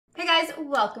guys,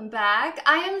 welcome back.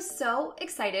 I am so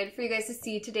excited for you guys to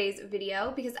see today's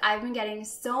video because I've been getting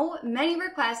so many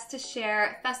requests to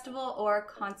share festival or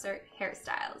concert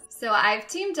hairstyles. So I've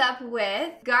teamed up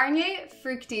with Garnier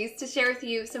Fructis to share with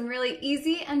you some really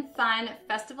easy and fun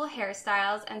festival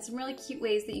hairstyles and some really cute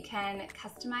ways that you can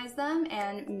customize them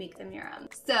and make them your own.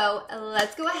 So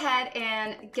let's go ahead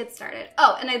and get started.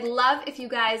 Oh, and I'd love if you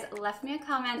guys left me a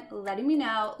comment letting me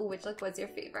know which look was your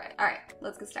favorite. All right,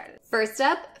 let's get started. First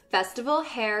up, festival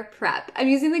hair prep. I'm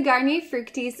using the Garnier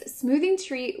Fructis Smoothing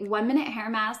Treat 1-minute hair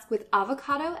mask with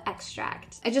avocado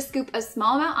extract. I just scoop a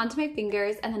small amount onto my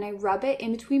fingers and then I rub it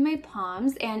in between my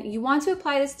palms, and you want to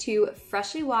apply this to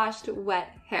freshly washed, wet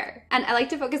hair. And I like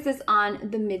to focus this on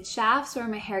the mid shafts where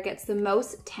my hair gets the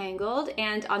most tangled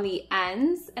and on the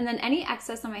ends, and then any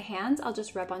excess on my hands I'll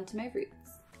just rub onto my roots.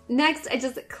 Next, I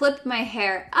just clip my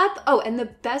hair up. Oh, and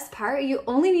the best part, you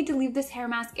only need to leave this hair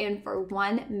mask in for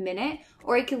 1 minute,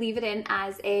 or you can leave it in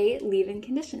as a leave-in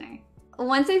conditioner.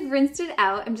 Once I've rinsed it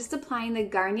out, I'm just applying the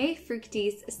Garnier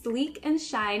Fructis Sleek and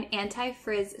Shine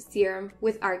Anti-Frizz Serum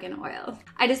with argan oil.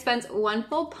 I dispense 1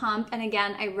 full pump, and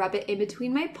again, I rub it in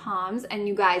between my palms, and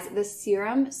you guys, the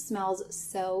serum smells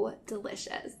so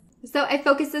delicious. So I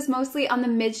focus this mostly on the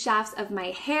mid shafts of my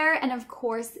hair and of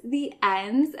course the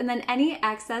ends, and then any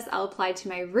excess I'll apply to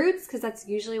my roots because that's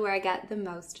usually where I get the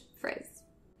most frizz.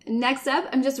 Next up,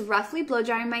 I'm just roughly blow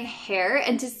drying my hair,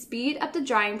 and to speed up the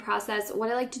drying process, what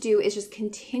I like to do is just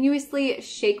continuously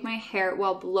shake my hair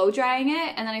while blow drying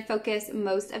it, and then I focus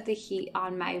most of the heat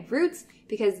on my roots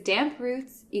because damp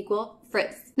roots equal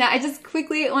frizz. Now, I just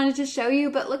quickly wanted to show you,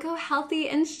 but look how healthy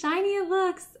and shiny it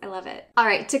looks. I love it. All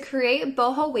right, to create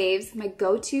boho waves, my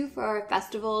go-to for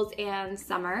festivals and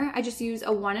summer, I just use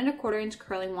a 1 1/4 inch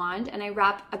curling wand, and I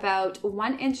wrap about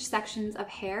 1-inch sections of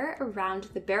hair around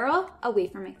the barrel away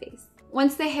from my face.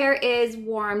 Once the hair is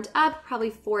warmed up, probably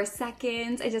 4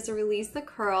 seconds, I just release the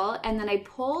curl and then I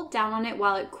pull down on it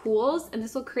while it cools, and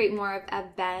this will create more of a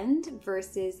bend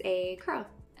versus a curl.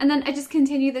 And then I just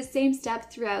continue the same step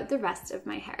throughout the rest of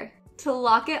my hair. To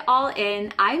lock it all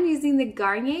in, I'm using the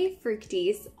Garnier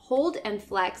Fructis Hold and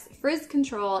Flex Frizz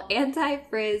Control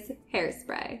Anti-Frizz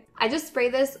Hairspray. I just spray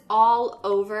this all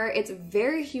over. It's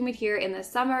very humid here in the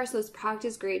summer, so this product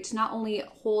is great to not only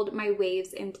hold my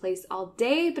waves in place all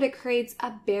day, but it creates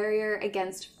a barrier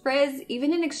against frizz,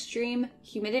 even in extreme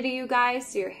humidity, you guys,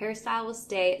 so your hairstyle will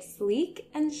stay sleek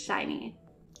and shiny.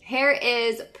 Hair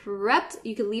is prepped.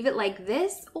 You could leave it like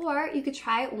this, or you could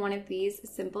try one of these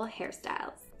simple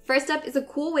hairstyles. First up is a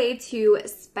cool way to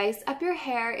spice up your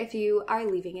hair if you are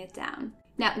leaving it down.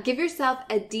 Now, give yourself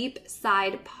a deep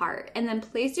side part, and then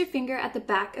place your finger at the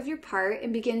back of your part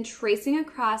and begin tracing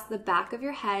across the back of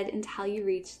your head until you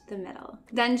reach the middle.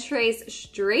 Then trace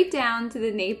straight down to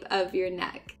the nape of your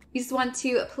neck. You just want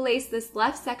to place this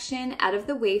left section out of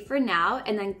the way for now,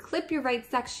 and then clip your right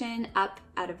section up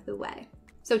out of the way.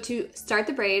 So to start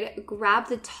the braid, grab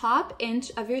the top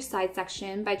inch of your side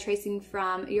section by tracing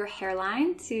from your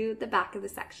hairline to the back of the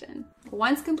section.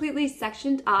 Once completely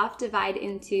sectioned off, divide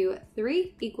into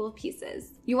 3 equal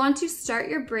pieces. You want to start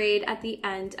your braid at the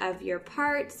end of your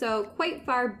part, so quite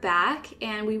far back,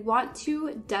 and we want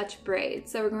to Dutch braid.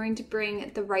 So we're going to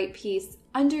bring the right piece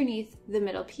underneath the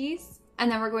middle piece,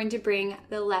 and then we're going to bring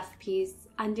the left piece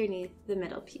underneath the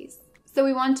middle piece. So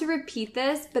we want to repeat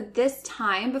this, but this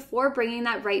time, before bringing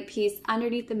that right piece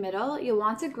underneath the middle, you'll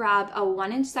want to grab a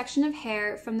 1-inch section of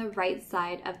hair from the right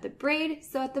side of the braid,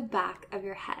 so at the back of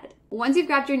your head. Once you've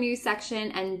grabbed your new section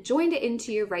and joined it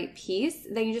into your right piece,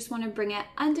 then you just want to bring it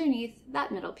underneath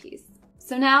that middle piece.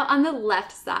 So now on the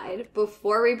left side,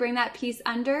 before we bring that piece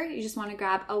under, you just want to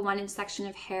grab a 1-inch section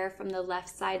of hair from the left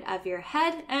side of your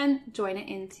head and join it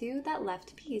into that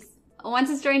left piece. Once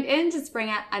it's joined in, just bring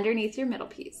it underneath your middle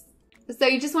piece. So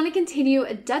you just want to continue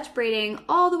Dutch braiding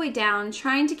all the way down,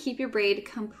 trying to keep your braid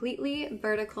completely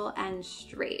vertical and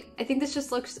straight. I think this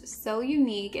just looks so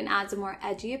unique and adds a more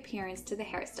edgy appearance to the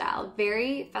hairstyle.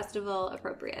 Very festival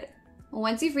appropriate.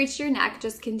 Once you've reached your neck,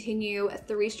 just continue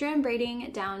 3-strand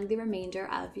braiding down the remainder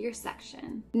of your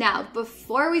section. Now,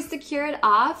 before we secure it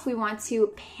off, we want to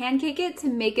pancake it to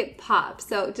make it pop.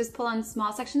 So just pull on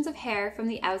small sections of hair from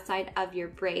the outside of your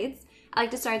braids. I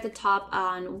like to start at the top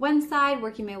on one side,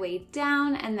 working my way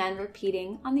down, and then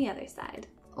repeating on the other side.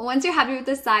 Once you're happy with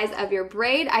the size of your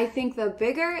braid, I think the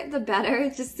bigger the better.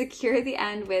 Just secure the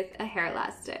end with a hair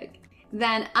elastic.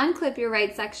 Then unclip your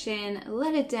right section,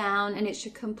 let it down, and it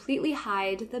should completely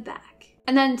hide the back.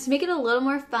 And then to make it a little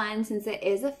more fun, since it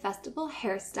is a festival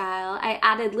hairstyle, I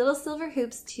added little silver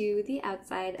hoops to the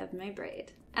outside of my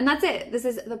braid. And that's it. This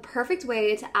is the perfect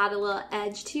way to add a little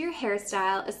edge to your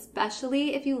hairstyle,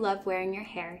 especially if you love wearing your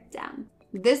hair down.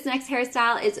 This next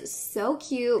hairstyle is so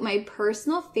cute. My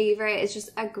personal favorite. Is just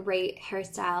a great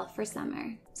hairstyle for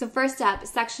summer. So first up,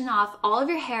 section off all of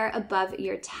your hair above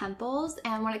your temples.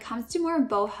 And when it comes to more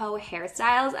boho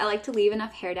hairstyles, I like to leave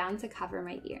enough hair down to cover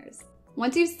my ears.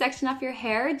 Once you've sectioned off your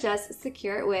hair, just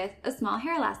secure it with a small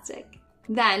hair elastic.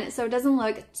 Then, so it doesn't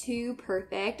look too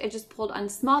perfect, I just pulled on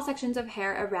small sections of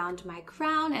hair around my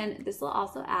crown, and this will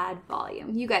also add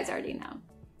volume. You guys already know.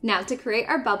 Now, to create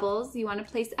our bubbles, you want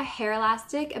to place a hair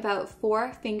elastic about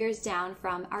 4 fingers down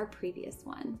from our previous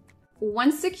one.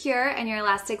 Once secure and your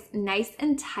elastic's nice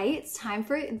and tight, it's time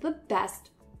for the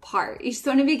best part. You just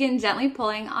want to begin gently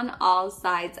pulling on all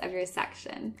sides of your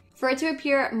section. For it to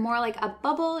appear more like a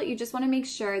bubble, you just want to make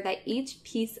sure that each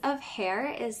piece of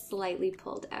hair is slightly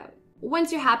pulled out.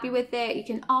 Once you're happy with it, you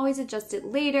can always adjust it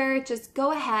later. Just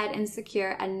go ahead and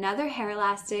secure another hair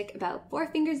elastic about 4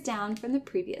 fingers down from the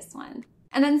previous one.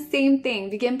 And then same thing,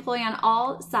 begin pulling on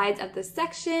all sides of the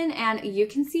section, and you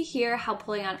can see here how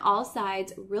pulling on all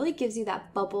sides really gives you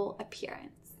that bubble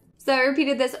appearance. So I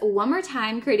repeated this one more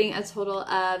time, creating a total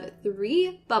of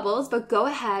 3 bubbles, but go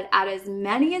ahead, add as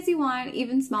many as you want.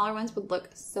 Even smaller ones would look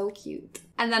so cute.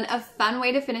 And then a fun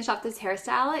way to finish off this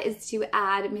hairstyle is to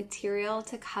add material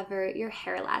to cover your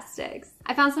hair elastics.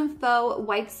 I found some faux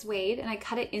white suede and I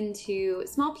cut it into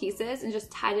small pieces and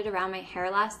just tied it around my hair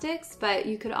elastics, but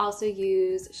you could also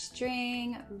use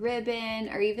string, ribbon,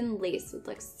 or even lace. It would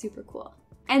look super cool.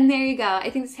 And there you go. I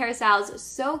think this hairstyle is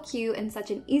so cute and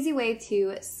such an easy way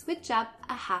to switch up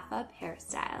a half-up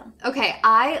hairstyle. Okay,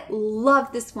 I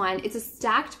love this one. It's a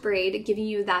stacked braid, giving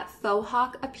you that faux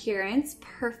hawk appearance,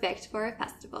 perfect for a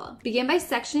festival. Begin by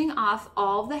sectioning off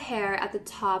all of the hair at the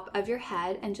top of your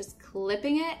head and just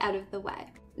clipping it out of the way.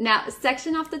 Now,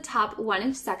 section off the top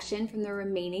 1-inch section from the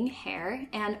remaining hair,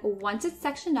 and once it's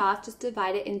sectioned off, just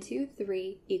divide it into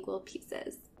 3 equal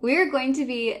pieces. We're going to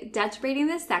be Dutch braiding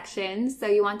this section, so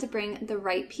you want to bring the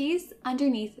right piece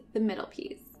underneath the middle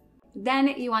piece. Then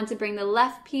you want to bring the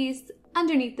left piece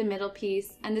underneath the middle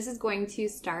piece, and this is going to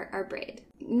start our braid.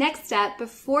 Next step,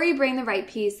 before you bring the right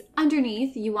piece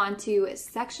underneath, you want to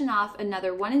section off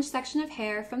another 1-inch section of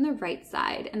hair from the right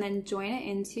side, and then join it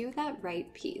into that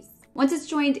right piece. Once it's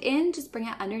joined in, just bring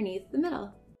it underneath the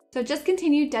middle. So just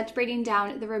continue Dutch braiding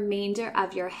down the remainder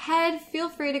of your head. Feel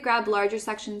free to grab larger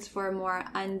sections for a more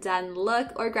undone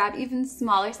look, or grab even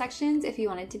smaller sections if you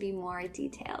want it to be more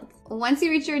detailed. Once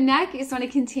you reach your neck, you just want to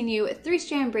continue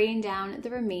 3-strand braiding down the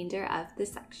remainder of the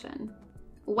section.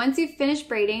 Once you've finished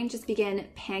braiding, just begin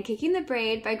pancaking the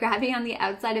braid by grabbing on the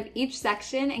outside of each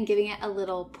section and giving it a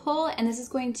little pull, and this is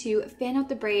going to fan out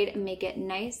the braid and make it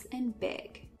nice and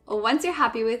big. Once you're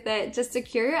happy with it, just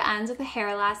secure your ends with a hair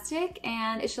elastic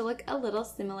and it should look a little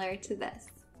similar to this.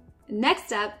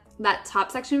 Next up, that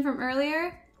top section from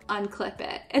earlier, unclip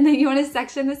it. And then you want to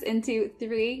section this into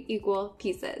 3 equal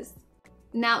pieces.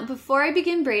 Now, before I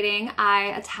begin braiding, I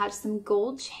attach some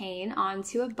gold chain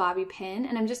onto a bobby pin,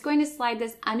 and I'm just going to slide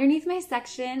this underneath my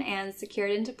section and secure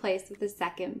it into place with a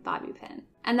second bobby pin.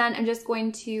 And then I'm just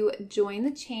going to join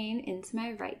the chain into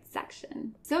my right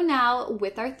section. So now,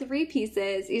 with our 3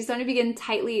 pieces, you just want to begin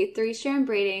tightly 3-strand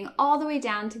braiding all the way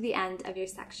down to the end of your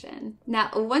section. Now,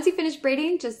 once you finish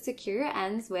braiding, just secure your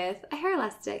ends with a hair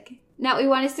elastic. Now we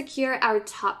want to secure our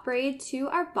top braid to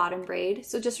our bottom braid.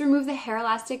 So just remove the hair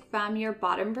elastic from your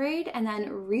bottom braid and then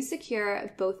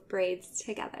resecure both braids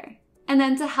together. And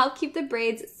then to help keep the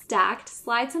braids stacked,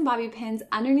 slide some bobby pins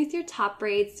underneath your top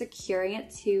braid, securing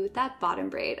it to that bottom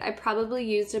braid. I probably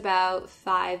used about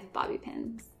 5 bobby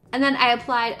pins. And then I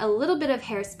applied a little bit of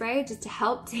hairspray just to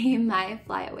help tame my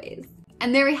flyaways.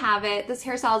 And there we have it. This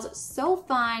hairstyle is so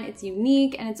fun, it's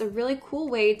unique, and it's a really cool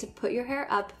way to put your hair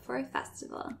up for a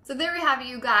festival. So there we have it,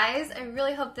 you guys. I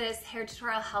really hope this hair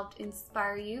tutorial helped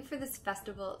inspire you for this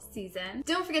festival season.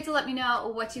 Don't forget to let me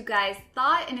know what you guys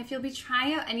thought, and if you'll be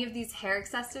trying out any of these hair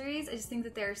accessories. I just think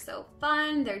that they're so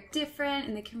fun, they're different,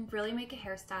 and they can really make a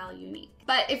hairstyle unique.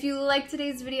 But if you liked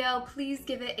today's video, please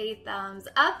give it a thumbs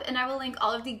up, and I will link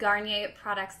all of the Garnier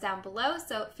products down below,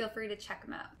 so feel free to check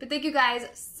them out. But thank you guys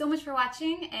so much for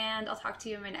watching, and I'll talk to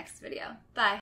you in my next video. Bye!